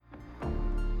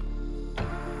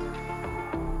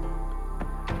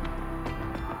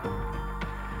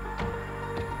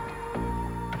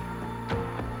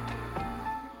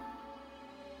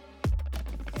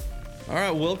All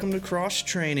right, welcome to Cross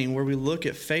Training, where we look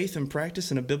at faith and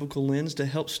practice in a biblical lens to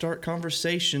help start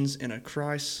conversations in a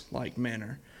Christ-like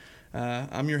manner.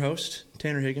 I'm your host,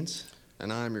 Tanner Higgins.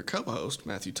 And I'm your co-host,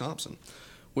 Matthew Thompson.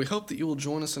 We hope that you will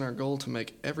join us in our goal to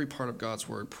make every part of God's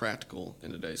Word practical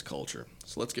in today's culture.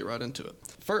 So let's get right into it.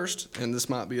 First, and this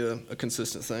might be a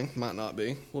consistent thing, might not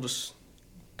be, we'll just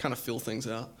kind of fill things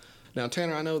out. Now,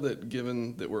 Tanner, I know that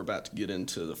given that we're about to get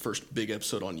into the first big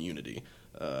episode on unity,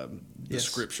 the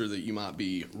scripture that you might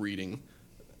be reading,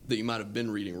 that you might have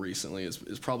been reading recently is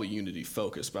probably unity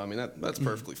focused, but I mean that's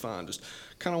perfectly fine. Just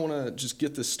kind of want to just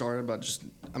get this started by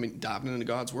diving into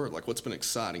God's Word. Like, what's been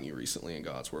exciting you recently in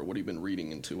God's Word? What have you been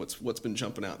reading into? What's been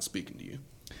jumping out and speaking to you?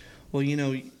 Well, you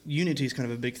know, unity is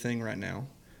kind of a big thing right now,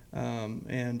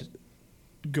 and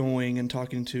going and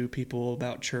talking to people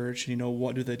about church, you know,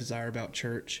 what do they desire about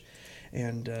church,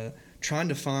 and trying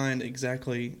to find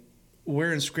exactly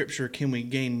where in Scripture can we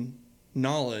gain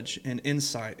knowledge and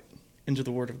insight into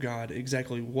the Word of God.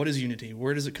 Exactly what is unity?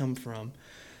 Where does it come from?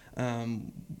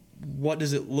 What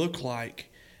does it look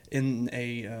like in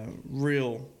a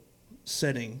real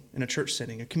setting, in a church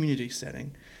setting, a community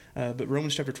setting? But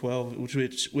Romans chapter 12,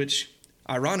 which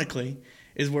ironically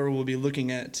is where we'll be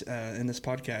looking at in this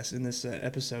podcast, in this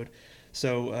episode.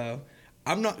 So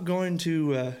I'm not going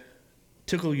to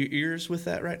tickle your ears with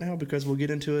that right now, because we'll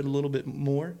get into it a little bit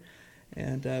more.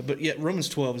 And but yet Romans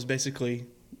 12 is basically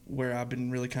where I've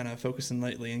been really kind of focusing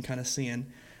lately, and kind of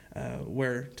seeing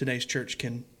where today's church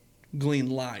can glean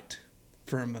light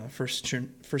from first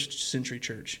century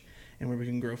church, and where we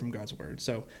can grow from God's Word.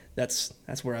 So that's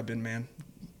where I've been, man.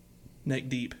 Neck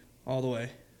deep, all the way.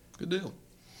 Good deal.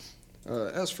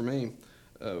 As for me,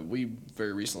 we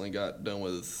very recently got done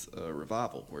with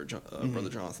Revival, where Brother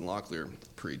Jonathan Locklear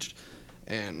preached.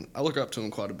 And I look up to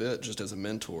him quite a bit just as a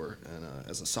mentor and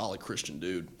as a solid Christian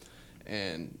dude.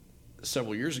 And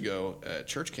several years ago at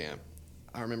church camp,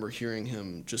 I remember hearing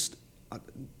him just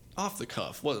off the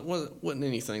cuff. Wasn't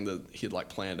anything that he'd like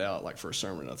planned out like for a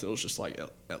sermon or nothing. It was just like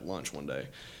at lunch one day.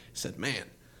 He said, "Man,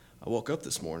 I woke up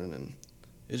this morning and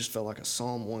it just felt like a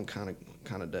Psalm 1 kind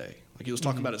of day." Like, he was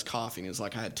talking about his coffee, and he was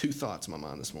like, "I had two thoughts in my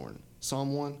mind this morning: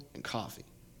 Psalm 1 and coffee."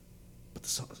 But the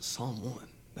Psalm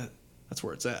 1, that's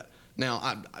where it's at. Now,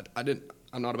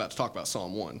 I'm not about to talk about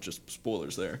Psalm 1, just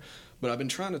spoilers there, but I've been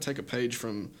trying to take a page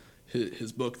from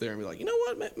his book there and be like, you know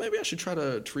what, maybe I should try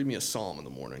to read me a psalm in the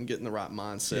morning and get in the right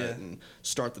mindset and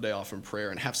start the day off in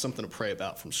prayer and have something to pray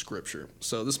about from Scripture.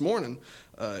 So this morning,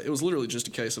 it was literally just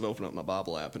a case of opening up my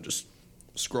Bible app and just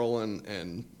scrolling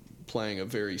and playing a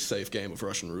very safe game of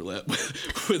Russian roulette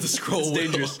with a scroll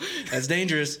wheel. That's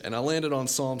dangerous. And I landed on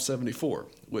Psalm 74,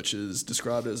 which is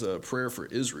described as a prayer for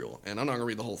Israel. And I'm not going to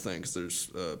read the whole thing because there's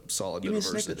a solid bit of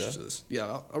verses.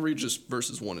 Yeah, I'll read just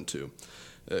verses 1 and 2.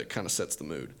 It kind of sets the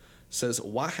mood. It says,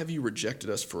 "Why have you rejected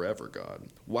us forever, God?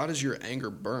 Why does your anger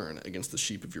burn against the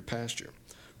sheep of your pasture?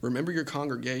 Remember your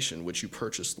congregation, which you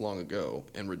purchased long ago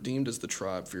and redeemed as the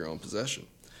tribe for your own possession.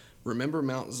 Remember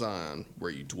Mount Zion,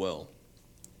 where you dwell."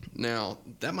 Now,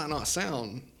 that might not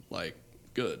sound like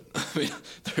good. I mean,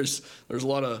 there's a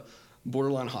lot of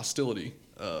borderline hostility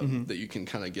that you can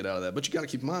kind of get out of that. But you got to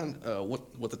keep in mind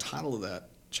what the title of that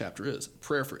chapter is: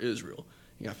 Prayer for Israel.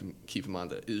 You have to keep in mind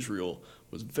that Israel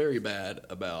was very bad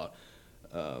about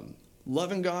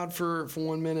loving God for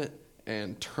 1 minute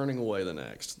and turning away the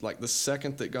next. Like, the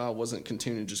second that God wasn't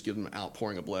continuing to just give them an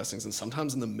outpouring of blessings, and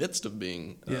sometimes in the midst of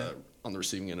being on the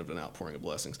receiving end of an outpouring of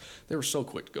blessings, they were so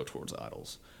quick to go towards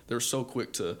idols. They were so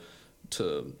quick to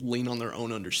lean on their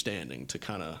own understanding to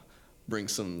kind of bring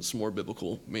some more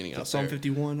biblical meaning out Psalm there.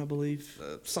 51, I believe.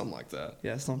 Something like that.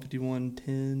 Yeah, Psalm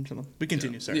 51:10. Something. We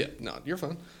continue, sir. Yeah, no, you're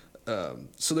fine.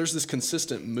 So there's this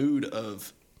consistent mood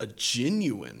of a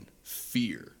genuine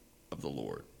fear of the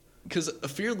Lord. Because a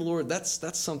fear of the Lord, that's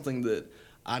something that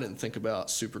I didn't think about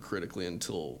super critically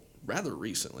until rather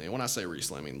recently. And when I say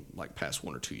recently, I mean like past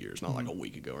 1 or 2 years, not like a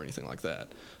week ago or anything like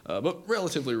that. But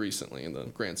relatively recently in the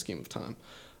grand scheme of time.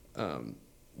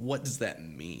 What does that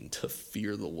mean, to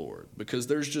fear the Lord? Because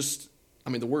there's just, I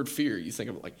mean, the word fear, you think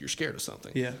of it like you're scared of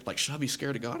something. Yeah. Like, should I be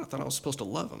scared of God? I thought I was supposed to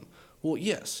love him. Well,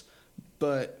 yes.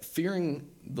 But fearing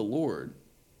the Lord,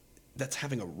 that's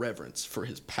having a reverence for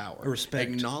his power. A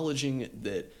respect. Acknowledging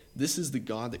that this is the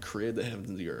God that created the heavens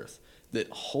and the earth, that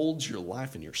holds your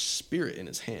life and your spirit in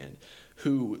his hand,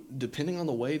 who, depending on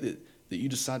the way that you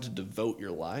decide to devote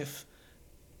your life,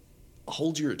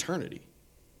 holds your eternity.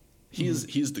 He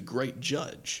is the great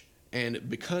judge. And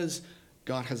because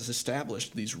God has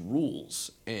established these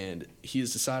rules, and he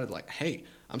has decided, like, hey,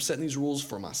 I'm setting these rules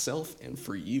for myself and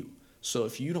for you. So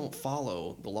if you don't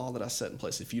follow the law that I set in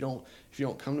place, if you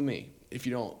don't come to me, if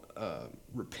you don't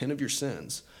repent of your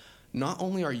sins, not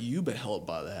only are you beheld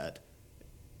by that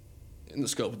in the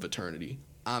scope of eternity,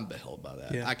 I'm beheld by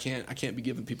that. Yeah. I can't be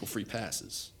giving people free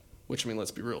passes. Which, I mean,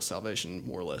 let's be real, salvation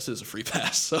more or less is a free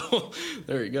pass. So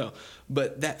there you go.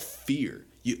 But that fear,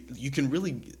 you can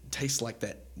really taste like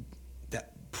that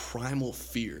primal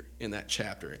fear in that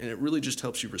chapter, and it really just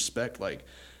helps you respect, like,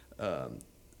 I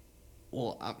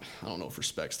don't know if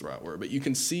respect's the right word, but you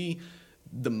can see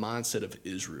the mindset of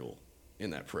Israel in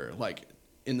that prayer, like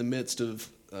in the midst of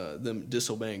them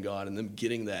disobeying God and them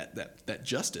getting that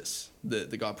justice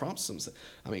that God promises them.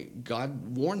 I mean,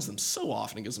 God warns them so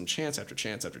often and gives them chance after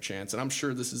chance after chance, and I'm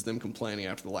sure this is them complaining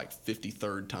after the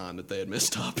 53rd time that they had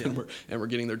messed up and were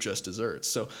getting their just desserts.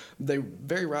 So they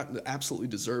very right, absolutely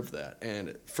deserve that.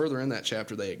 And further in that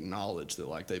chapter, they acknowledge that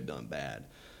like they've done bad.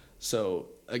 So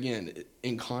again,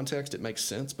 in context, it makes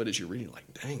sense, but as you're reading, like,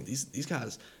 dang, these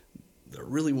guys, they're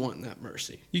really wanting that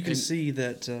mercy. You can see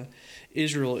that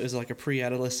Israel is like a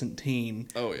pre-adolescent teen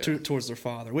towards their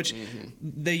father, which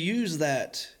they use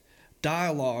that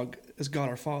dialogue as God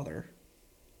our Father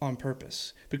on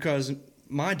purpose. Because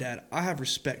my dad, I have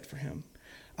respect for him.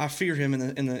 I fear him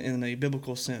in a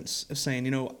biblical sense of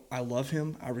saying, I love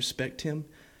him, I respect him.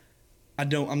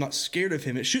 I'm not scared of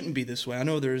him. It shouldn't be this way. I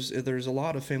know there's a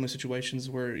lot of family situations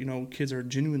where kids are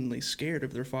genuinely scared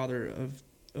of their father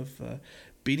of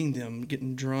beating them,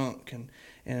 getting drunk,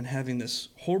 and having this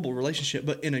horrible relationship,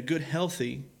 but in a good,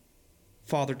 healthy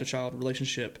father-to-child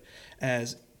relationship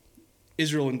as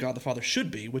Israel and God the Father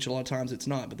should be, which a lot of times it's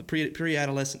not. But the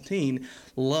pre-adolescent teen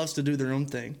loves to do their own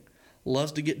thing,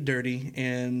 loves to get dirty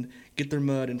and get their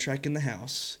mud and track in the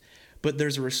house. But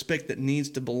there's a respect that needs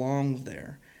to belong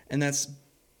there. And that's,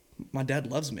 my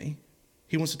dad loves me.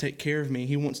 He wants to take care of me.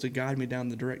 He wants to guide me down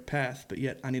the direct path, but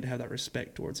yet I need to have that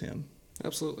respect towards him.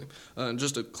 Absolutely. And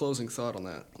just a closing thought on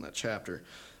that chapter,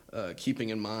 keeping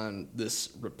in mind this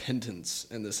repentance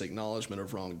and this acknowledgement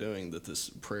of wrongdoing that this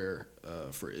prayer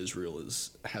for Israel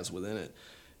has within it.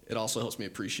 It also helps me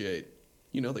appreciate,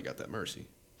 they got that mercy.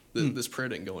 This prayer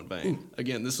didn't go in vain.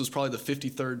 Again, this was probably the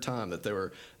 53rd time that they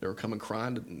were coming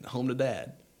crying home to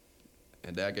Dad,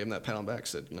 and Dad gave him that pat on the back,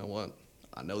 said, "You know what?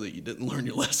 I know that you didn't learn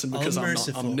your lesson because I'm not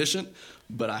omniscient,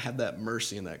 but I have that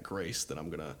mercy and that grace that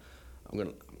I'm gonna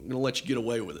let you get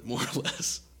away with it, more or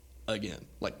less." Again,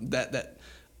 like that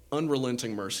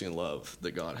unrelenting mercy and love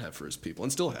that God had for his people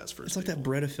and still has for his people. It's like that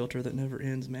Brita filter that never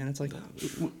ends, man. It's like,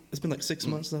 it's been like 6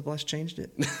 months since I've last changed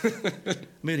it.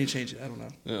 Maybe he changed it. I don't know.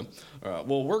 Yeah. All right.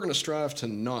 Well, we're going to strive to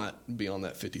not be on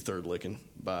that 53rd licking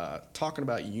by talking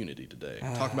about unity today.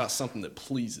 Talk about something that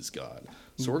pleases God.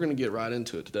 So we're going to get right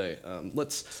into it today.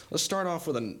 Let's start off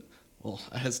with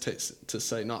I hesitate to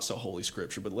say not so holy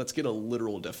scripture, but let's get a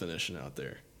literal definition out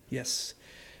there. Yes.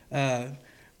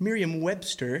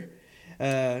 Merriam-Webster,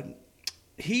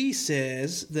 he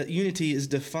says that unity is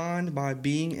defined by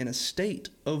being in a state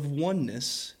of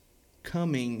oneness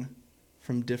coming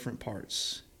from different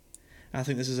parts. I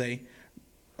think this is a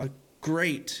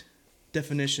great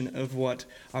definition of what,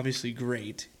 obviously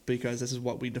great, because this is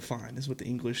what we define, this is what the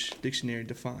English dictionary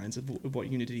defines of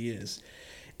what unity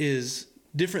is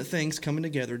different things coming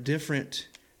together, different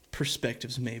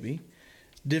perspectives maybe,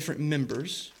 different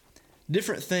members,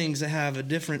 different things that have a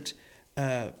different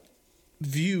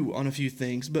view on a few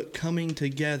things, but coming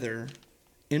together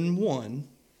in one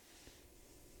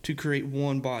to create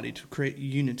one body, to create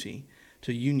unity,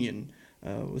 to union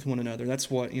with one another. That's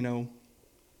what, me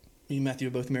and Matthew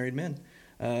are both married men.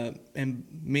 And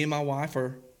me and my wife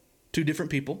are two different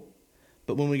people,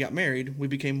 but when we got married, we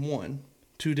became one.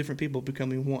 Two different people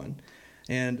becoming one.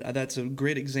 And that's a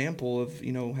great example of,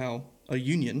 how a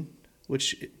union,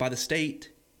 which by the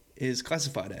state is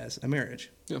classified as a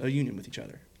marriage, a union with each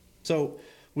other. So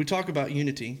we talk about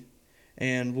unity,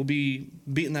 and we'll be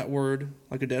beating that word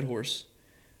like a dead horse.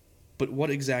 But what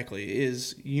exactly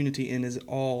is unity, and is it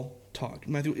all talk?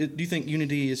 Matthew, do you think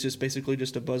unity is just basically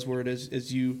just a buzzword,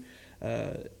 as you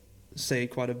say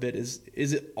quite a bit? Is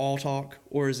it all talk,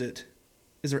 or is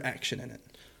there action in it?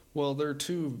 Well, there are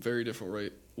two very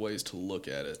different ways to look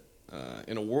at it.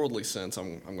 In a worldly sense,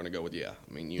 I'm going to go with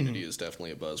unity is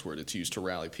definitely a buzzword. It's used to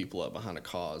rally people up behind a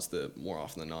cause that more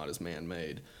often than not is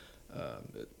man-made.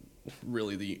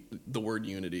 Really, the word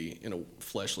unity in a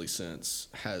fleshly sense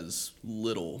has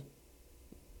little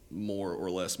more or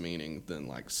less meaning than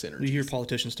like synergy. You hear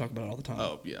politicians talk about it all the time.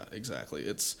 Oh yeah, exactly.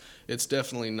 It's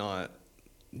definitely not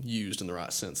used in the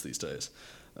right sense these days.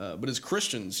 But as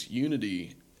Christians,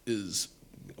 unity is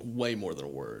way more than a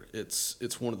word.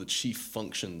 It's one of the chief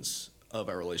functions of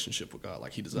our relationship with God.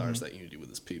 Like, he desires that unity with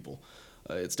his people.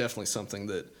 It's definitely something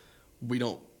that we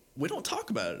don't we don't talk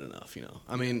about it enough, you know.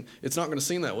 I mean, it's not going to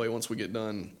seem that way once we get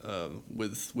done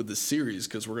with this series,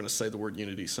 because we're going to say the word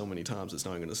unity so many times it's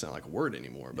not going to sound like a word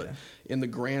anymore. But in the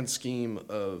grand scheme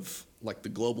of like the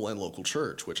global and local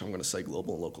church, which I'm going to say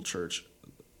global and local church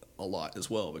a lot as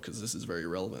well, because this is very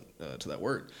relevant to that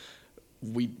word.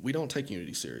 We don't take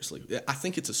unity seriously. I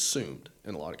think it's assumed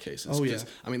in a lot of cases. Oh, yeah.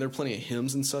 I mean, there are plenty of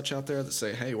hymns and such out there that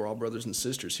say, hey, we're all brothers and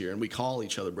sisters here, and we call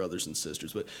each other brothers and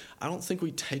sisters. But I don't think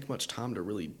we take much time to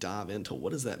really dive into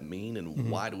what does that mean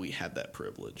and why do we have that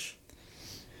privilege.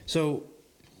 So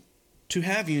to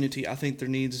have unity, I think there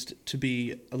needs to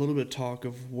be a little bit of talk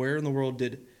of where in the world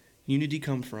did unity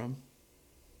come from.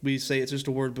 We say it's just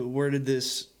a word, but where did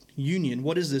this union,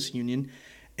 what is this union?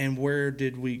 And where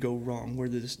did we go wrong? Where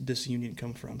did this union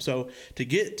come from? So to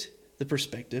get the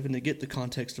perspective and to get the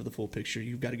context of the full picture,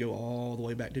 you've got to go all the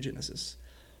way back to Genesis.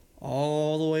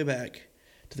 All the way back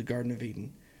to the Garden of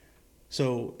Eden.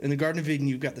 So in the Garden of Eden,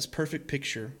 you've got this perfect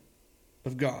picture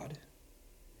of God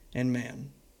and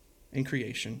man and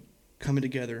creation coming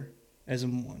together as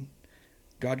in one.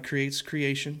 God creates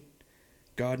creation.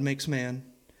 God makes man.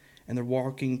 And they're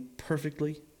walking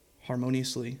perfectly,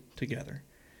 harmoniously together.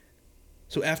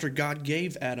 So after God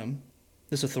gave Adam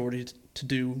this authority to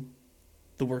do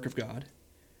the work of God,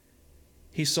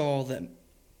 he saw that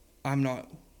I'm not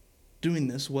doing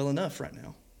this well enough right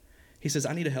now. He says,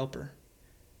 I need a helper.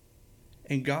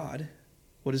 And God,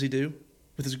 what does he do?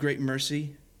 With his great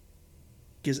mercy,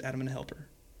 gives Adam a helper.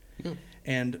 Yeah.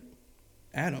 And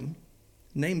Adam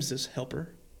names this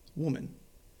helper woman,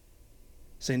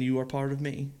 saying, you are part of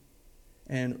me,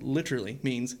 and literally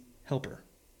means helper.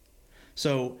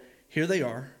 So here they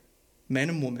are, man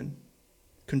and woman,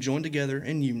 conjoined together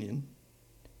in union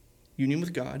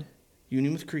with God,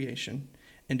 union with creation,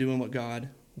 and doing what God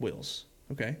wills.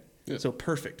 Okay? Yeah. So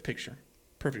perfect picture.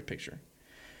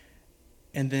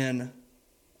 And then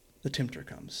the tempter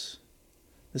comes.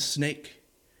 The snake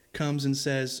comes and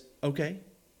says, okay,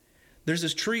 there's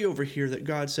this tree over here that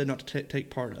God said not to take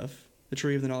part of, the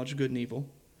tree of the knowledge of good and evil.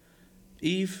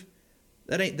 Eve,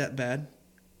 that ain't that bad.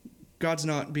 God's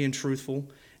not being truthful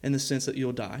in the sense that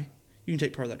you'll die. You can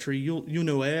take part of that tree. You'll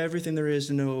know everything there is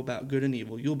to know about good and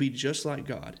evil. You'll be just like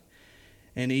God.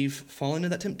 And Eve, falling into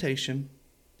that temptation,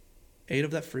 ate of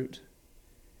that fruit,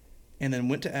 and then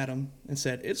went to Adam and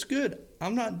said, it's good.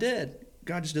 I'm not dead.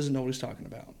 God just doesn't know what he's talking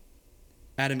about.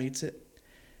 Adam eats it.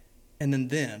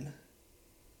 And then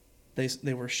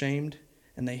they were ashamed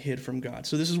and they hid from God.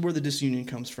 So this is where the disunion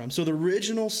comes from. So the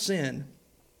original sin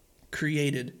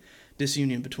created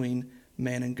disunion between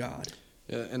man and God.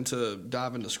 Yeah, and to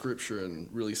dive into Scripture and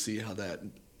really see how that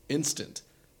instant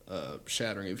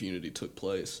shattering of unity took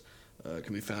place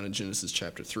can be found in Genesis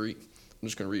chapter 3. I'm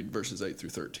just going to read verses 8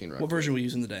 through 13 What version are we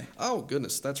using today? Oh,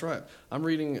 goodness, that's right. I'm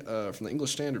reading from the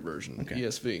English Standard Version, okay.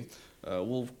 ESV.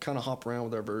 We'll kind of hop around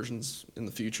with our versions in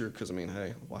the future because, I mean,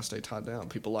 hey, why stay tied down?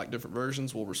 People like different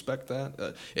versions. We'll respect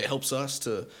that. It helps us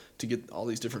to get all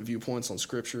these different viewpoints on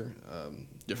Scripture.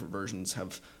 Different versions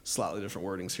have slightly different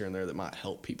wordings here and there that might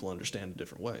help people understand in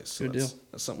different ways. So that's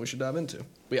something we should dive into.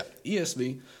 But yeah,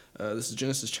 ESV, this is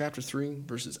Genesis chapter 3,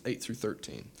 verses 8 through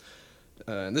 13.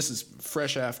 And this is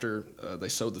fresh after they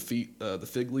sewed the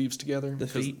fig leaves together. The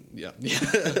feet? Yeah.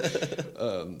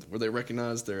 Where they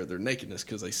recognize their nakedness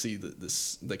because they see that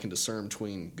they can discern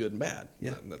between good and bad.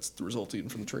 Yeah. That's the result eaten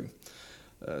from the tree.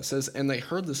 It says, and they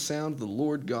heard the sound of the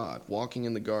Lord God walking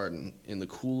in the garden in the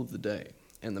cool of the day.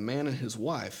 And the man and his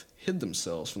wife hid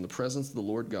themselves from the presence of the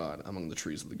Lord God among the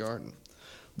trees of the garden.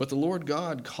 But the Lord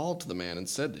God called to the man and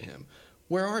said to him,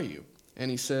 where are you? And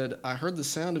he said, I heard the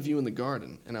sound of you in the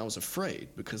garden, and I was afraid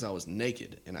because I was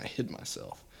naked, and I hid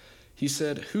myself. He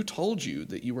said, who told you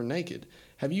that you were naked?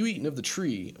 Have you eaten of the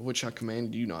tree of which I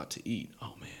commanded you not to eat?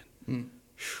 Oh, man.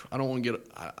 I don't want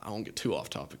to get too off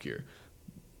topic here.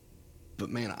 But,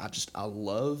 man, I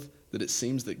love that it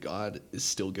seems that God is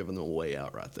still giving them a way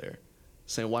out right there.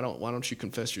 Saying, why don't you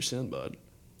confess your sin, bud?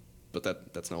 But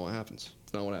that's not what happens.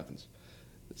 It's not what happens.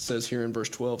 It says here in verse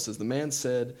 12, it says, the man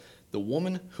said, the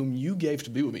woman whom you gave to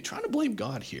be with me, trying to blame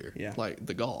God here, like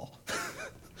the gall.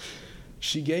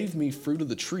 She gave me fruit of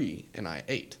the tree, and I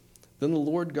ate. Then the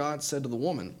Lord God said to the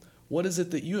woman, what is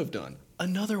it that you have done?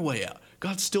 Another way out.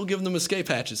 God's still giving them escape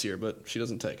hatches here, but she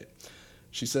doesn't take it.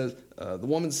 She says, the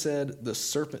woman said, the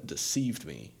serpent deceived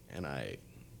me, and I ate.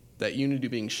 That unity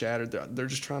being shattered, they're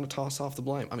just trying to toss off the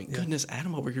blame. I mean, goodness,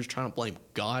 Adam over here is trying to blame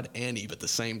God and Eve at the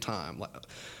same time.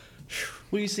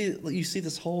 Well, you see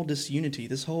this whole disunity,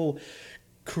 this whole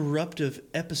corruptive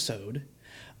episode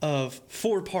of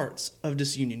 4 parts of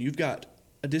disunion. You've got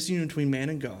a disunion between man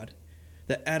and God,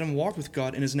 that Adam walked with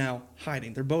God and is now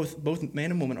hiding. They're both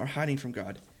man and woman are hiding from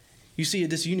God. You see a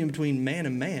disunion between man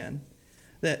and man.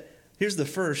 That here's the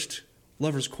first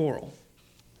lovers' quarrel.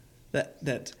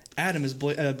 That Adam is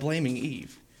blaming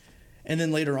Eve, and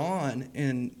then later on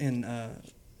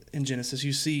in Genesis,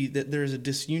 you see that there is a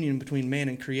disunion between man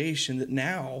and creation. That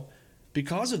now,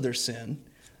 because of their sin,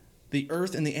 the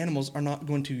earth and the animals are not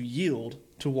going to yield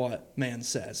to what man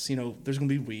says. You know, there's going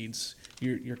to be weeds.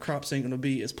 Your crops ain't going to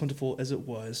be as plentiful as it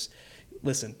was.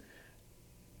 Listen,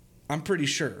 I'm about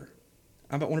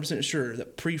 100% sure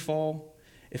that pre-fall,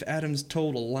 if Adam's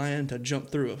told a lion to jump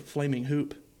through a flaming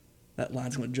hoop, that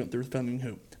lion's going to jump through a flaming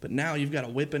hoop. But now you've got a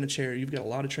whip and a chair. You've got a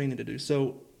lot of training to do.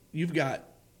 So you've got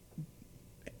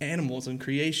animals and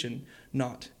creation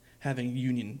not having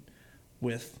union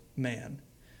with man.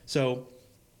 So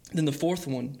then the fourth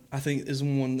one, I think, is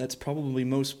one that's probably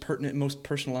most pertinent, most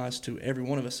personalized to every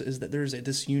one of us, is that there's a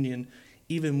disunion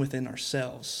even within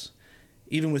ourselves,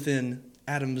 even within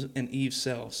Adam's and Eve's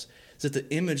selves. Is that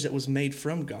the image that was made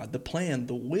from God, the plan,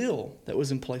 the will that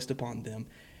was placed upon them,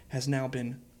 has now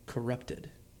been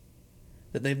corrupted.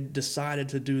 That they've decided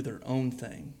to do their own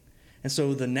thing. And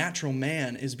so the natural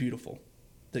man is beautiful,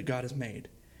 that God has made,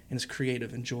 and is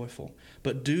creative and joyful.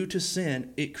 But due to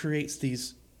sin, it creates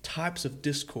these types of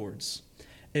discords.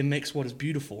 It makes what is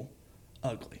beautiful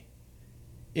ugly.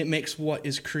 It makes what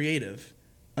is creative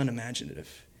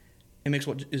unimaginative. It makes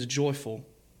what is joyful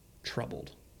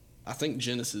troubled. I think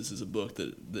Genesis is a book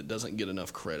that doesn't get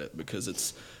enough credit because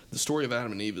it's the story of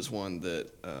Adam and Eve is one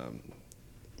that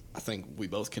I think we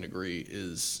both can agree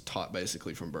is taught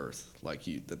basically from birth.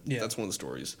 That's one of the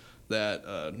stories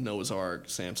that Noah's Ark,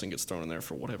 Samson gets thrown in there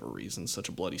for whatever reason. Such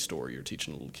a bloody story you're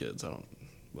teaching little kids.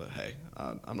 But hey,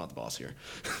 I'm not the boss here.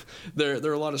 There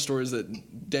are a lot of stories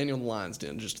that Daniel in the Lion's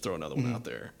Den, just to throw another one out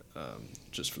there,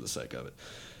 just for the sake of it.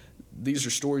 These are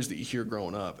stories that you hear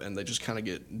growing up, and they just kind of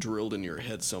get drilled in your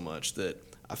head so much that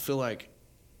I feel like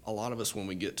a lot of us, when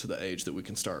we get to the age that we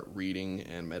can start reading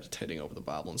and meditating over the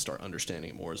Bible and start understanding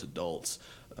it more as adults,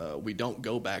 we don't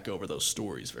go back over those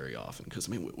stories very often because,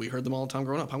 we heard them all the time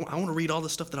growing up. I want to read all the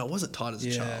stuff that I wasn't taught as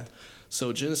a child.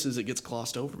 So Genesis, it gets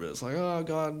glossed over a bit. It's like, oh,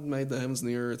 God made the heavens and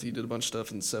the earth. He did a bunch of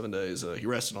stuff in 7 days. He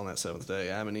rested on that seventh day.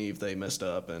 Adam and Eve, they messed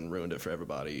up and ruined it for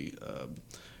everybody.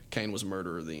 Cain was a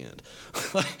murderer at the end.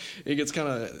 It gets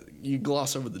you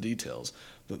gloss over the details.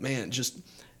 But man, just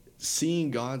seeing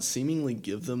God seemingly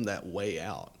give them that way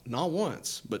out, not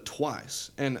once, but twice.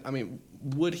 And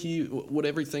would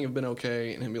everything have been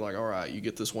okay and him be like, all right, you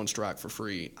get this one strike for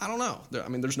free? I don't know.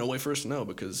 There's no way for us to know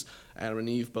because Adam and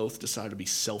Eve both decided to be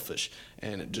selfish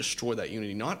and destroy that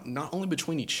unity, not only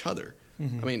between each other.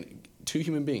 Mm-hmm. Two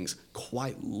human beings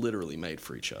quite literally made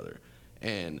for each other.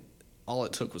 And all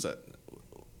it took was that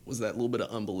little bit of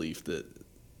unbelief that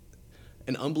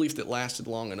lasted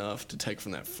long enough to take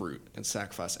from that fruit and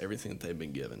sacrifice everything that they've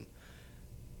been given.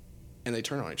 And they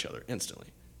turn on each other instantly.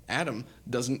 Adam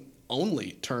doesn't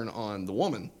only turn on the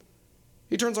woman,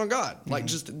 he turns on God. Mm-hmm.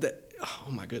 Just that,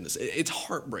 oh my goodness. It's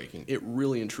heartbreaking. It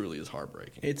really and truly is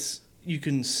heartbreaking. You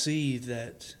can see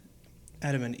that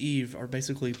Adam and Eve are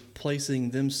basically placing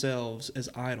themselves as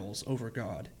idols over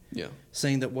God. Yeah.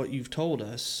 Saying that what you've told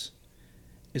us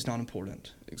is not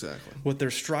important. Exactly. What they're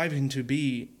striving to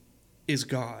be is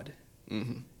God.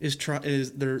 Mm-hmm.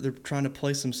 They're trying to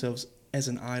place themselves as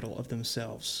an idol of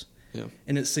themselves. Yeah.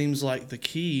 And it seems like the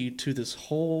key to this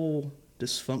whole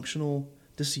dysfunctional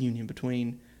disunion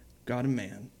between God and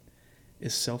man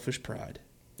is selfish pride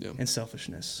and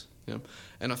selfishness. Yeah.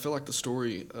 And I feel like the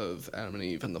story of Adam and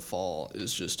Eve and the fall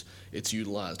is it's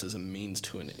utilized as a means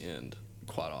to an end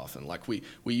quite often. Like we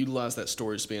utilize that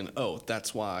story as being,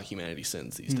 that's why humanity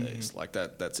sins these days. Like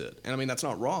that's it. And that's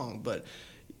not wrong, but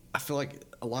I feel like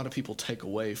a lot of people take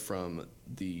away from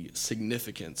the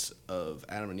significance of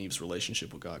Adam and Eve's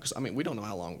relationship with God. Because, we don't know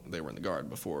how long they were in the garden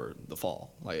before the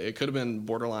fall. It could have been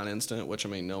borderline instant, which,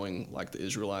 knowing, the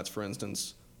Israelites, for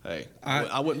instance, hey,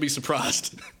 I wouldn't be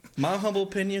surprised. My humble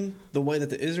opinion, the way that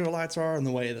the Israelites are and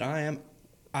the way that I am,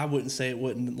 I wouldn't say it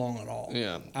wasn't long at all.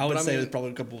 Yeah. I would say it was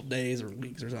probably a couple of days or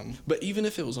weeks or something. But even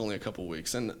if it was only a couple of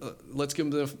weeks, and let's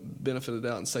give them the benefit of the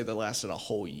doubt and say they lasted a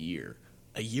whole year.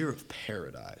 A year of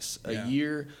paradise, a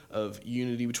year of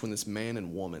unity between this man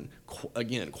and woman,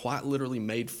 again, quite literally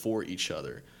made for each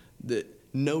other, that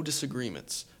no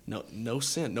disagreements, no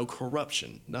sin, no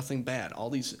corruption, nothing bad, all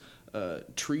these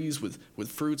trees with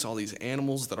fruits, all these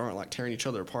animals that aren't tearing each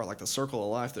other apart, like the circle of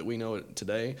life that we know it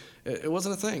today. It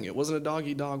wasn't a thing. It wasn't a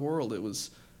dog-eat-dog world. It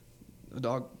was a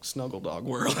dog-snuggle-dog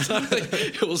world.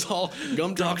 It was all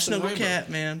gumdrops and rainbow. Dog-snuggle-cat,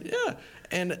 man. Yeah,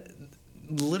 and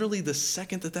literally the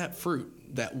second that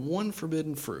fruit, that one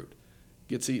forbidden fruit,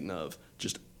 gets eaten of,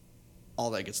 just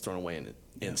all that gets thrown away in an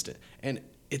instant. And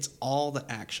it's all the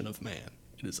action of man.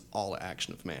 It is all the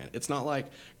action of man. It's not like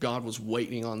God was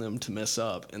waiting on them to mess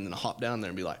up and then hop down there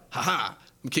and be like, ha,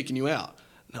 I'm kicking you out.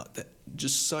 No,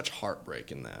 just such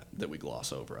heartbreak in that we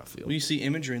gloss over, I feel. Well, you see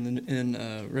imagery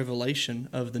in Revelation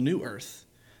of the new earth,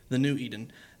 the new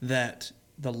Eden, that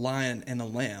the lion and the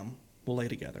lamb will lay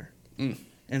together. Mm.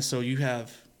 And so you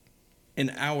have, in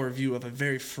our view, of a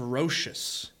very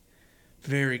ferocious,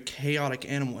 very chaotic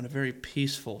animal and a very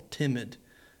peaceful, timid,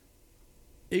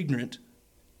 ignorant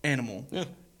animal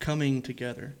coming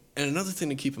together. And another thing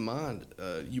to keep in mind,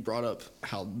 you brought up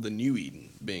how the new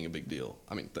Eden being a big deal.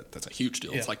 I mean, that's a huge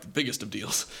deal. Yeah. It's like the biggest of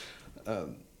deals.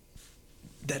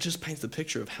 That just paints the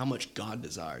picture of how much God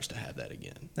desires to have that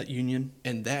again. That union.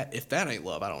 And that, if that ain't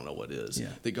love, I don't know what is. Yeah.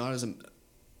 That God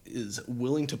is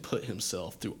willing to put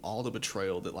himself through all the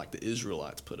betrayal that like the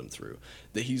Israelites put him through.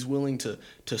 That he's willing to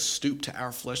stoop to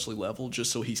our fleshly level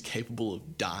just so he's capable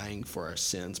of dying for our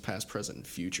sins, past, present, and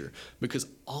future. Because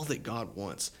all that God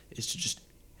wants is to just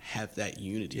have that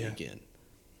unity again.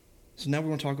 So now we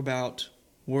want to talk about,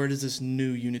 where does this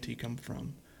new unity come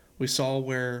from? We saw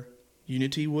where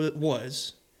unity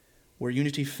was, where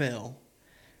unity fell,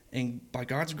 and by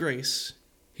God's grace,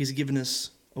 he's given us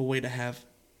a way to have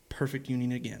perfect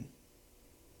union again.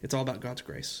 It's all about God's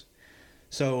grace.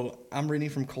 So I'm reading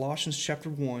from Colossians chapter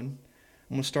 1. I'm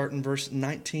going to start in verse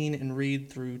 19 and read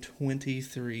through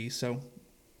 23. So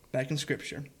back in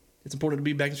Scripture. It's important to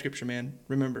be back in Scripture, man.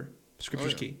 Remember,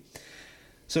 Scripture's key.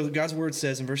 So God's word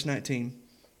says in verse 19,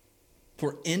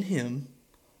 "For in him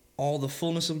all the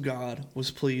fullness of God was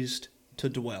pleased to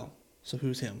dwell." So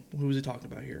who's him? Who is he talking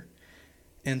about here?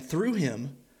 "And through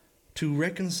him to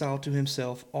reconcile to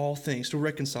himself all things." To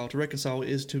reconcile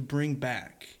is to bring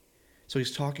back. So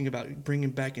he's talking about bringing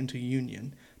back into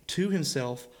union. "To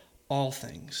himself all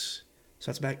things." So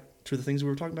that's back to the things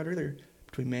we were talking about earlier.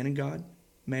 Between man and God,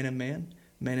 man and man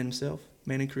and himself,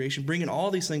 man and creation. Bringing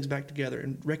all these things back together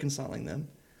and reconciling them.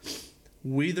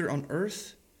 "Whether on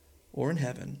earth or in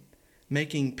heaven,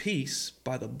 making peace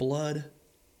by the blood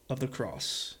of the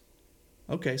cross."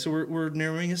 Okay, so we're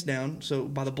narrowing this down. So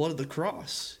by the blood of the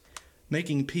cross,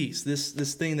 making peace,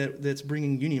 this thing that's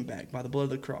bringing union back by the blood of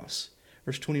the cross.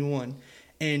 Verse 21,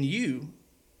 "And you,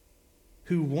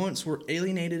 who once were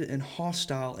alienated and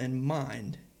hostile in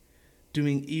mind,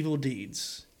 doing evil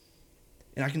deeds."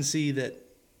 And I can see that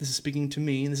this is speaking to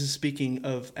me, and this is speaking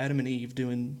of Adam and Eve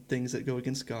doing things that go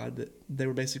against God, that they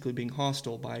were basically being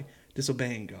hostile by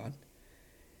disobeying God.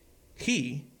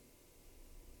 "He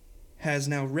has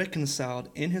now reconciled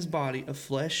in his body of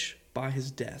flesh by his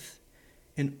death,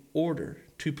 in order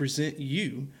to present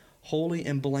you holy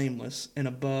and blameless and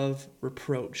above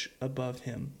reproach above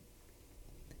him.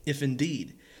 If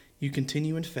indeed you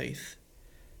continue in faith,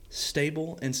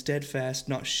 stable and steadfast,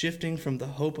 not shifting from the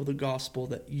hope of the gospel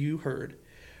that you heard,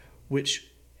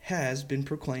 which has been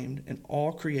proclaimed in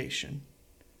all creation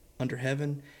under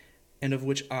heaven, and of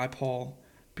which I, Paul,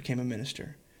 became a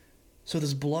minister." So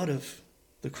this blood of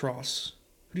the cross,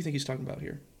 who do you think he's talking about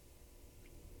here?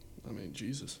 I mean,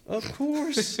 Jesus. Of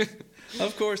course.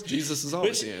 Of course. Jesus is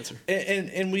always the answer.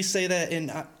 And we say that,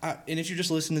 and if you just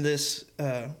listen to this,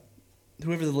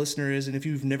 whoever the listener is, and if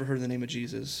you've never heard the name of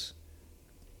Jesus,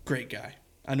 great guy.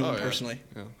 I know him personally.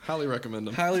 Yeah. Highly recommend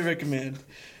him. Highly recommend.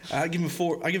 I give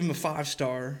him I give him a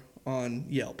 5-star on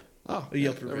Yelp. Oh, a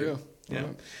Yelp there review. we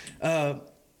go. Yeah.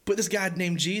 But this guy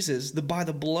named Jesus, by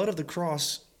the blood of the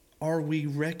cross, are we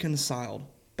reconciled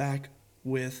back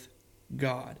with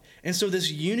God. And so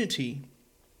this unity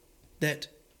that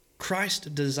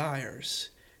Christ desires,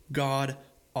 God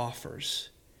offers.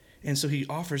 And so he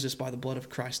offers this by the blood of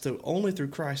Christ. So only through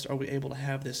Christ are we able to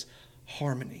have this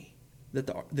harmony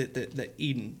that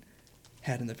Eden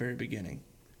had in the very beginning.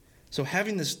 So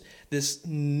having this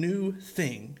new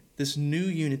thing, this new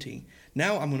unity.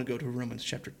 Now I'm going to go to Romans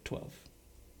chapter 12.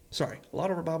 Sorry, a lot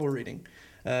of our Bible reading.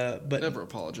 But never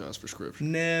apologize for Scripture.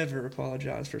 Never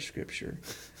apologize for Scripture.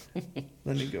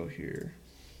 Let me go here.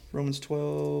 Romans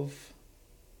 12,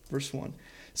 verse 1.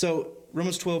 So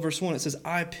Romans 12, verse 1, it says,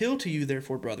 "I appeal to you,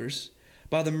 therefore, brothers,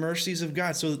 by the mercies of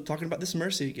God." So talking about this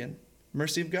mercy again.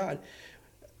 Mercy of God.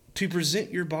 "To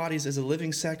present your bodies as a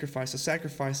living sacrifice, a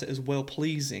sacrifice that is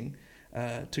well-pleasing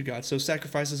to God." So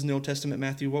sacrifices in the Old Testament,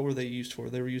 Matthew, what were they used for?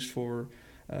 They were used for...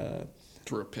 to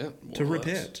repent. To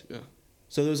repent. Yeah.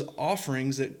 So those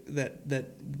offerings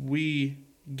that we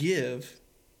give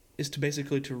is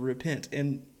to repent.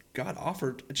 And God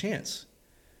offered a chance,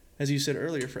 as you said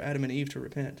earlier, for Adam and Eve to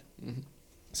repent. Mm-hmm.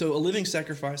 So a living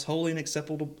sacrifice, holy and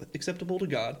acceptable to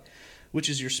God, which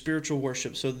is your spiritual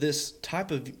worship. So this type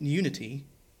of unity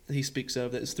that he speaks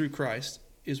of, that is through Christ,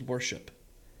 is worship.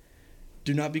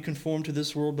 Do not be conformed to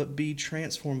this world, but be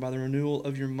transformed by the renewal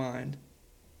of your mind,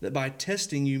 that by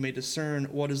testing you may discern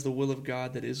what is the will of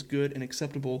God that is good and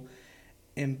acceptable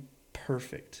and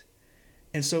perfect.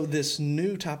 And so this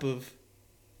new type of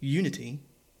union,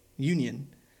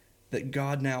 that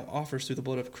God now offers through the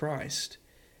blood of Christ,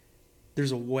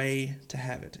 there's a way to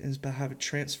have it. And it's by having a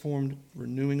transformed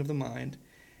renewing of the mind,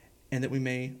 and that we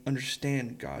may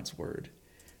understand God's word.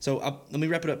 So let me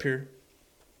wrap it up here.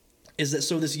 Is that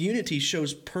so this unity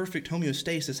shows perfect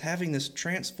homeostasis, having this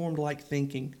transformed like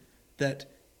thinking that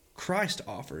Christ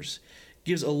offers,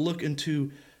 gives a look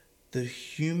into the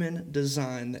human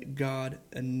design that God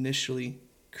initially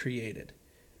created.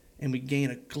 And we gain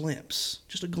a glimpse,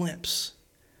 just a glimpse,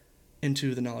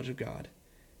 into the knowledge of God.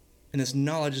 And this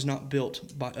knowledge is not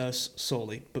built by us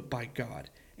solely, but by God.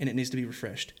 And it needs to be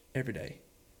refreshed every day.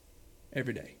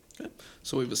 Every day. Okay.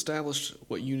 So we've established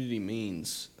what unity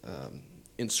means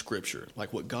in Scripture,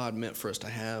 like what God meant for us to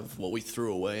have, what we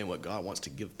threw away, and what God wants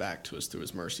to give back to us through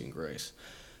His mercy and grace.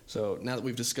 So now that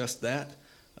we've discussed that,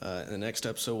 in the next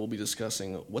episode we'll be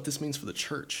discussing what this means for the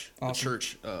church. Awesome. The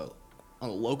church on a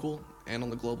local and on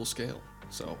the global scale.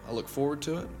 So I look forward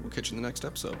to it. We'll catch you in the next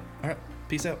episode. All right.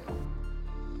 Peace out.